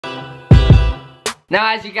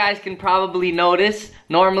Now, as you guys can probably notice,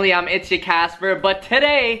 normally I'm It's Ya Casper, but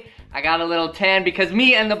today I got a little tan because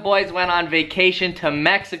me and the boys went on vacation to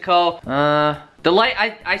Mexico. The light,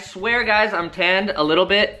 I swear guys, I'm tanned a little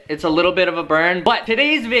bit. It's a little bit of a burn. But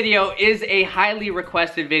today's video is a highly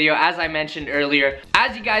requested video, as I mentioned earlier.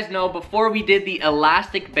 As you guys know, before we did the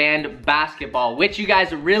elastic band basketball, which you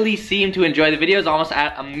guys really seem to enjoy. The video is almost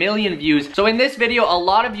at 1 million views. So in this video, a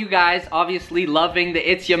lot of you guys, obviously loving the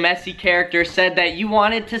It's Ya Messi character, said that you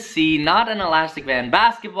wanted to see not an elastic band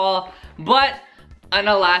basketball, but an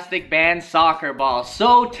elastic band soccer ball.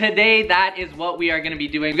 So today, that is what we are gonna be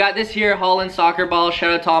doing. We got this here Holland soccer ball.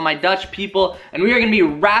 Shout out to all my Dutch people. And we are gonna be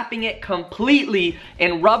wrapping it completely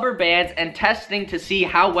in rubber bands and testing to see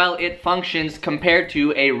how well it functions compared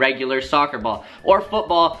to a regular soccer ball or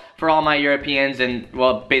football for all my Europeans and,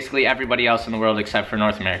 well, basically everybody else in the world except for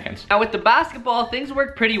North Americans. Now with the basketball, things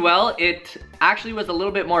worked pretty well. It actually was a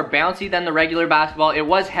little bit more bouncy than the regular basketball. It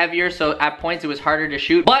was heavier, so at points it was harder to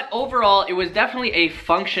shoot. But overall, it was definitely a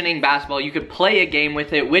functioning basketball. You could play a game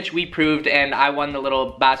with it, which we proved, and I won the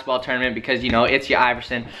little basketball tournament because, you know, It's Ya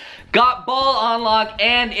Iverson got ball on lock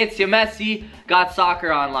and It's Ya Messi got soccer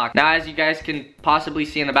on lock. Now, as you guys can possibly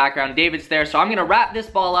see in the background, David's there, so I'm gonna wrap this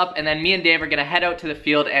ball up and then me and Dave are gonna head out to the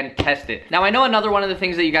field and test it. Now, I know another one of the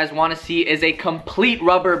things that you guys wanna see is a complete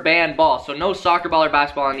rubber band ball, so no soccer ball or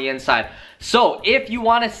basketball on the inside. So, if you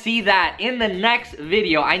wanna see that in the next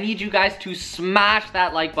video, I need you guys to smash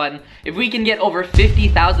that like button. If we can get over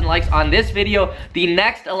 50,000 likes on this video, the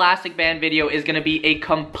next elastic band video is gonna be a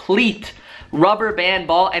complete rubber band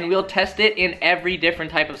ball, and we'll test it in every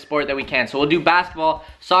different type of sport that we can. So we'll do basketball,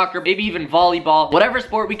 soccer, maybe even volleyball, whatever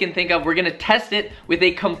sport we can think of. We're gonna test it with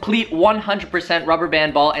a complete 100% rubber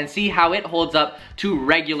band ball and see how it holds up to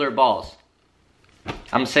regular balls.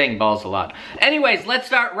 I'm saying balls a lot. Anyways, let's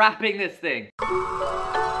start wrapping this thing.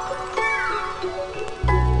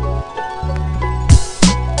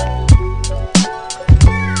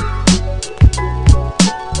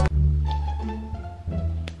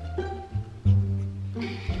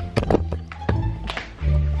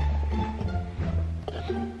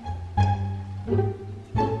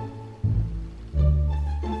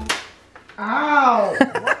 Ow!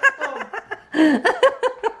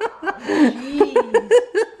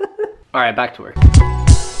 Alright, back to work.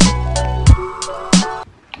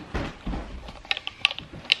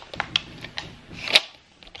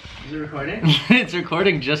 Is it recording? It's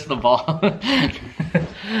recording just the ball.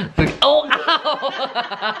 It's like, oh,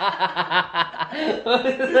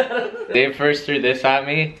 ow! Dave first threw this at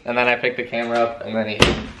me, and then I picked the camera up, and then he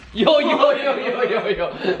hit. Yo, yo, yo, yo, yo,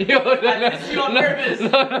 yo, yo, I missed you on purpose.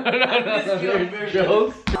 No,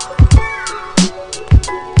 jokes.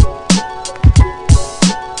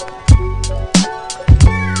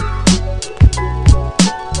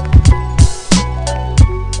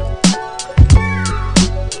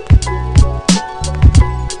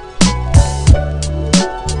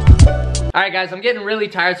 Alright guys, I'm getting really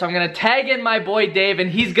tired, so I'm gonna tag in my boy Dave and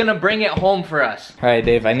he's gonna bring it home for us. Alright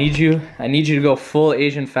Dave, I need you to go full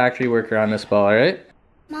Asian factory worker on this ball, alright?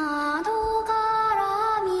 No.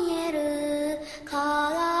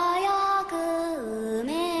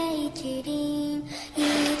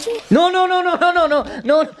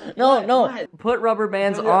 Put rubber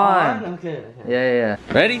bands on. Okay. Yeah.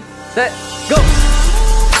 Ready, set, go!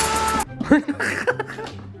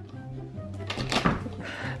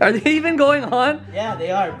 Are they even going on? Yeah, they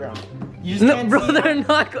are, bro. You just No, can't bro, see they're them.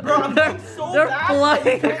 not. Bro, I'm they're going so they're fast, I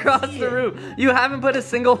flying can't across see the it. roof. You haven't put a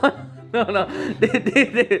single one. No. No.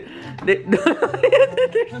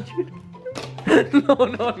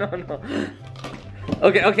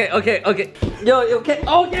 Okay. Yo, okay. Okay.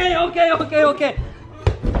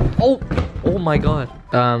 Oh my God.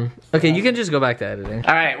 Okay, you can just go back to editing.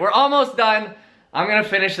 All right, we're almost done. I'm gonna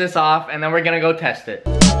finish this off, and then we're gonna go test it.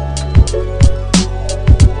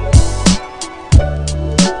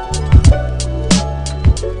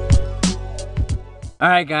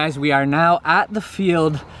 Alright guys, we are now at the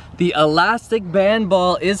field. The elastic band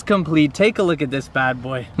ball is complete. Take a look at this bad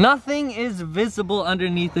boy. Nothing is visible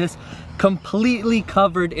underneath this. Completely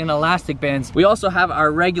covered in elastic bands. We also have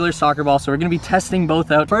our regular soccer ball, so we're gonna be testing both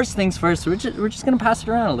out. First things first, we're just gonna pass it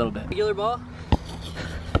around a little bit. Regular ball.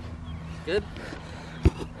 Good.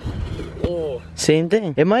 Oh. Same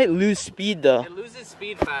thing. It might lose speed though. It loses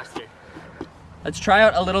speed faster. Let's try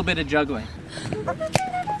out a little bit of juggling.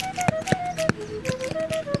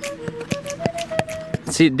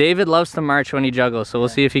 See, David loves to march when he juggles, so we'll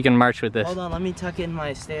see if he can march with this. Hold on, let me tuck in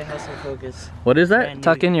my stay hustle focus. What is that?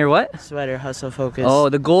 Tuck in your what? Sweater hustle focus. Oh,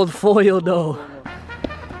 the gold foil though.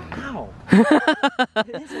 Ow.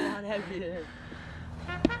 It is a lot heavier.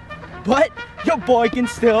 but your boy can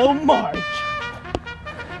still march.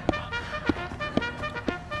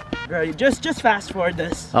 Bro, just fast forward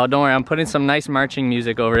this. Oh, don't worry, I'm putting some nice marching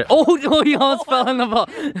music over it. Oh, oh, you almost fell in the ball.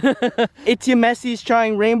 It's your Messi's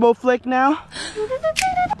trying rainbow flick now.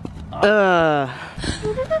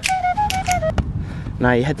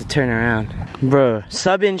 Nah, you had to turn around. Bro,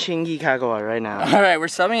 sub in Shinji Kagawa right now. Alright, we're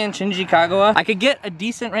subbing in Shinji Kagawa. I could get a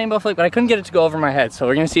decent rainbow flick, but I couldn't get it to go over my head, so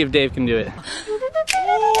we're gonna see if Dave can do it.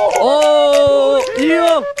 Oh,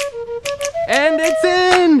 yo! And it's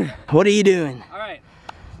in! What are you doing? Alright,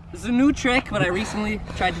 this is a new trick, but I recently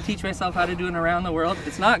tried to teach myself how to do it around the world.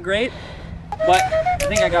 It's not great, but I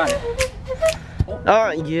think I got it.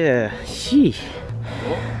 Oh, yeah. Sheesh.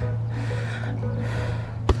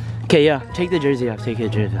 Okay, yeah, take the jersey off, take the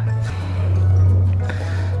jersey off.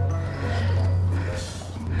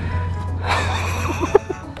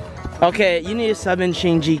 Okay, you need to sub in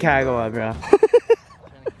Shinji Kagawa, bro.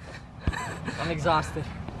 I'm exhausted.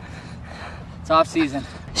 It's off season.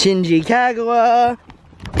 Shinji Kagawa.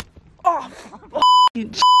 Oh,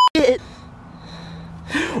 shit.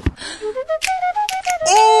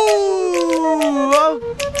 Ooh!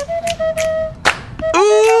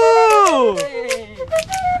 Ooh!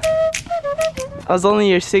 That was only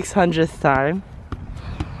your 600th time.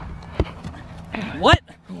 What?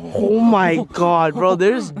 Oh my god, bro,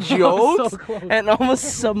 there's jokes so close. and almost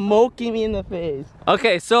smoking me in the face.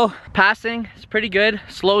 Okay, so passing is pretty good.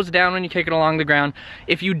 Slows down when you kick it along the ground.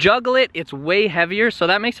 If you juggle it, it's way heavier, so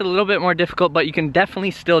that makes it a little bit more difficult, but you can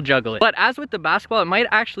definitely still juggle it. But as with the basketball, it might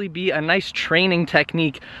actually be a nice training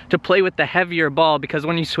technique to play with the heavier ball, because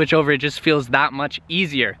when you switch over, it just feels that much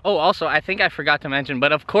easier. Oh, also, I think I forgot to mention,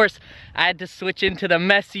 but of course, I had to switch into the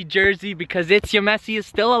Messi jersey because It's Your Messi is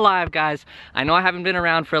still alive, guys. I know I haven't been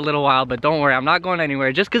around for a little while, but don't worry, I'm not going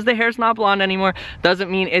anywhere. Just because the hair's not blonde anymore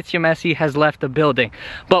doesn't mean It's Your Messi has left the building.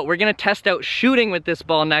 But we're gonna test out shooting with this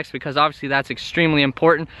ball next, because obviously that's extremely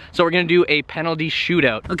important. So we're gonna do a penalty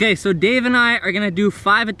shootout. Okay, so Dave and I are gonna do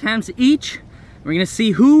 5 attempts each. We're gonna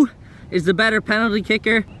see who is the better penalty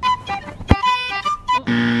kicker.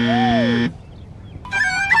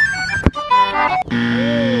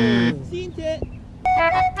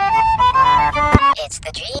 It's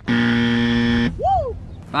the dream.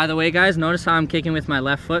 By the way, guys, notice how I'm kicking with my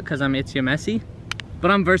left foot because I'm It's Your Messi.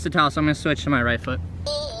 But I'm versatile, so I'm gonna switch to my right foot.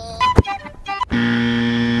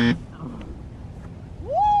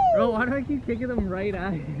 Bro, why do I keep kicking them right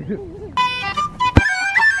at you?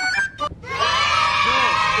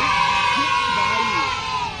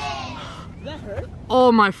 Does that hurt?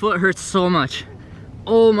 Oh, my foot hurts so much.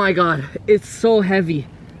 Oh my god, it's so heavy.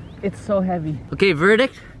 It's so heavy. Okay,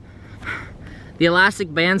 verdict. The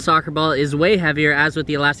elastic band soccer ball is way heavier, as with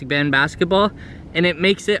the elastic band basketball, and it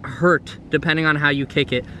makes it hurt depending on how you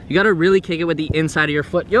kick it. You gotta really kick it with the inside of your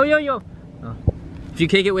foot. Yo, yo, yo. Oh. If you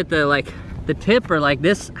kick it with the tip or like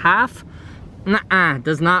this half,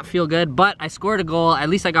 does not feel good. But I scored a goal. At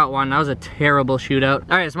least I got one. That was a terrible shootout.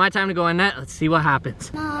 All right, it's my time to go in net. Let's see what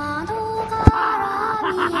happens.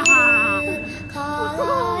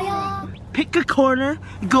 Pick a corner,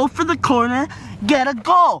 go for the corner, get a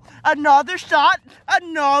goal. Another shot,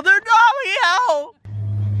 another W.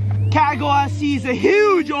 Kagawa sees a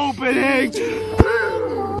huge opening.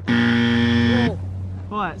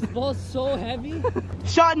 What? This ball's so heavy.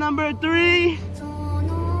 Shot number 3.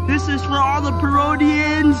 This is for all the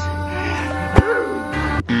Parodians.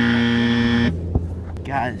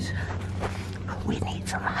 Guys, we need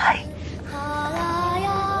some height.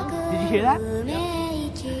 Did you hear that?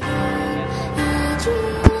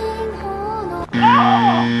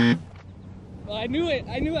 Oh! Well, I knew it.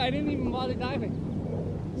 I knew it. I didn't even bother diving.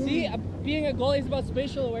 See, being a goalie is about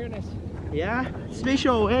spatial awareness. Yeah?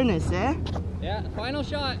 Spatial awareness, eh? Yeah, final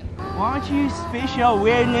shot. Why don't you spatial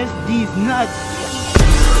awareness these nuts?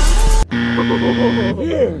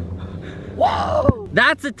 Whoa!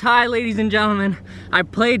 That's a tie, ladies and gentlemen. I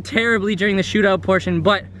played terribly during the shootout portion,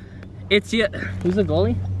 but who's the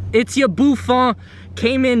goalie? It's your Buffon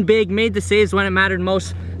came in big, made the saves when it mattered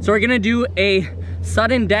most. So we're gonna do a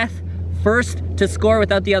sudden death first to score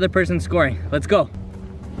without the other person scoring. Let's go.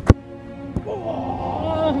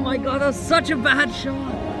 Oh my god, that was such a bad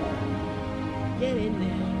shot. Get in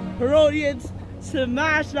there. Parodians,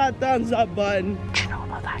 smash that thumbs up button. You know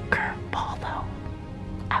about that curve ball though?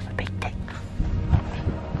 I have a big dick.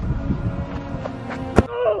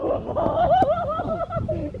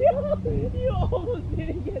 You almost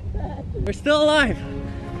didn't get that. We're still alive.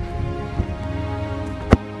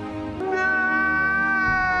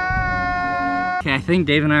 Okay, I think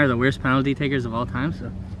Dave and I are the worst penalty takers of all time,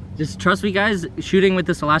 so Just trust me guys, shooting with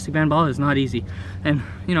this elastic band ball is not easy. And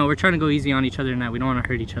you know, we're trying to go easy on each other and that we don't want to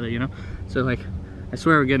hurt each other, you know? So like, I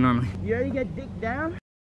swear we're good normally. You ready to get dick down?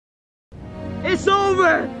 It's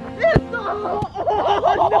over! It's over!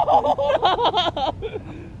 Oh, no!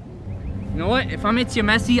 You know what? If I'm Itzy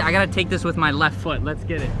Messi, I gotta take this with my left foot. Let's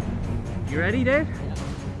get it. You ready, Dave?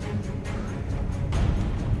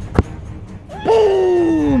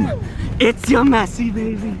 Boom! It's your Messi,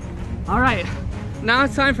 baby. All right, now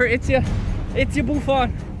it's time for Itzy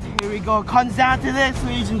Buffon. Here we go. Comes down to this,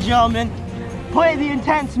 ladies and gentlemen. Play the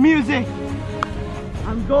intense music.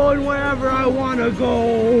 I'm going wherever I want to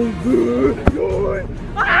go.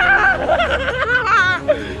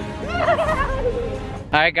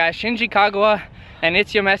 All right, guys. Shinji Kagawa and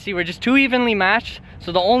Itzy Messi were just too evenly matched.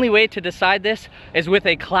 So the only way to decide this is with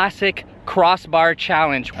a classic crossbar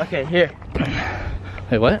challenge. Okay, here.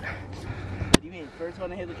 Wait, what? What do you mean? First one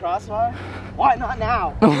to hit the crossbar? Why not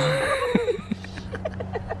now?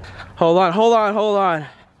 Hold on.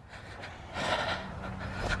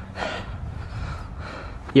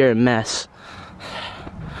 You're a mess.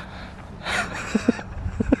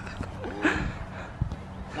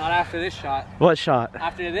 Not after this shot. What shot?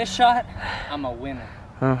 After this shot, I'm a winner.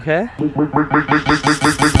 Okay.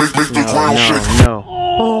 No.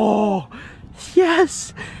 Oh,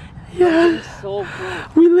 yes. Yeah. So cool.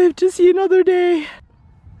 We live to see another day.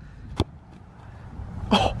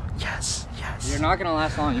 Oh, yes. You're not gonna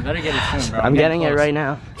last long. You better get it soon, bro. I'm getting it right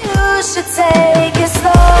now. You should take it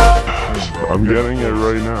slow. I'm getting it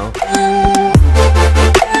right now.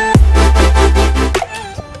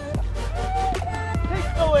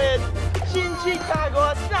 Take the win. Shinji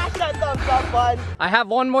Kagawa, smash that thumbs up button. I have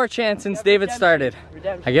one more chance since David started.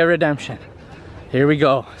 Redemption. I get redemption. Here we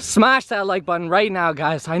go. Smash that like button right now,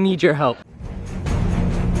 guys. I need your help.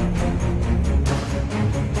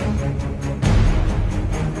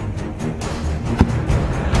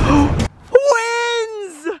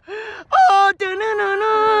 Wins! Oh,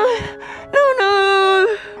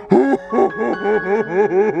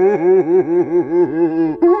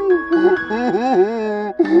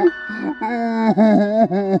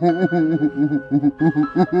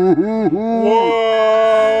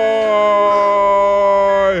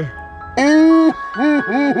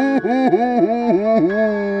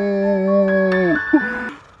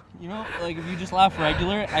 You know, like if you just laugh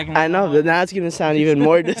regular, I know, but now it's gonna sound even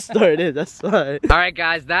more distorted. That's why. All right,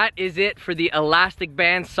 guys, that is it for the elastic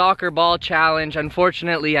band soccer ball challenge.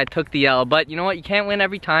 Unfortunately, I took the L, but you know what? You can't win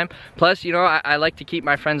every time. Plus, you know, I like to keep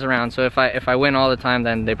my friends around. So if I win all the time,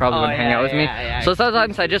 then they probably wouldn't hang out with me. So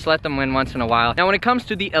sometimes I just let them win once in a while. Now, when it comes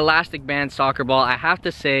to the elastic band soccer ball, I have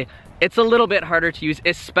to say it's a little bit harder to use,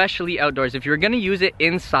 especially outdoors. If you're gonna use it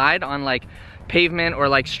inside on like pavement or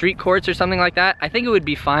like street courts or something like that, I think it would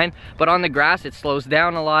be fine, but on the grass it slows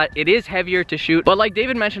down a lot. It is heavier to shoot, but like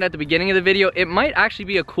David mentioned at the beginning of the video, it might actually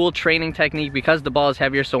be a cool training technique because the ball is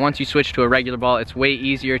heavier, so once you switch to a regular ball, it's way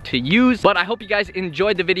easier to use. But I hope you guys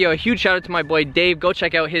enjoyed the video. A huge shout out to my boy Dave. Go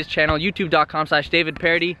check out his channel,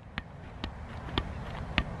 youtube.com/DavidParody.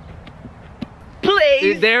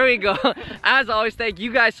 There we go. As always, thank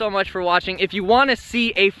you guys so much for watching. If you want to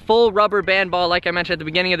see a full rubber band ball, like I mentioned at the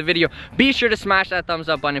beginning of the video, be sure to smash that thumbs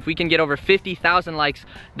up button. If we can get over 50,000 likes,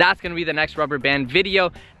 that's going to be the next rubber band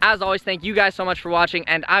video. As always, thank you guys so much for watching,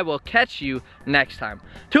 and I will catch you next time.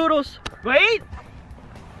 Toodles! Wait!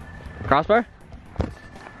 Crossbar?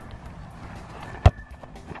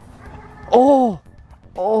 Oh,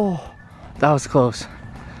 that was close.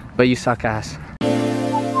 But you suck ass.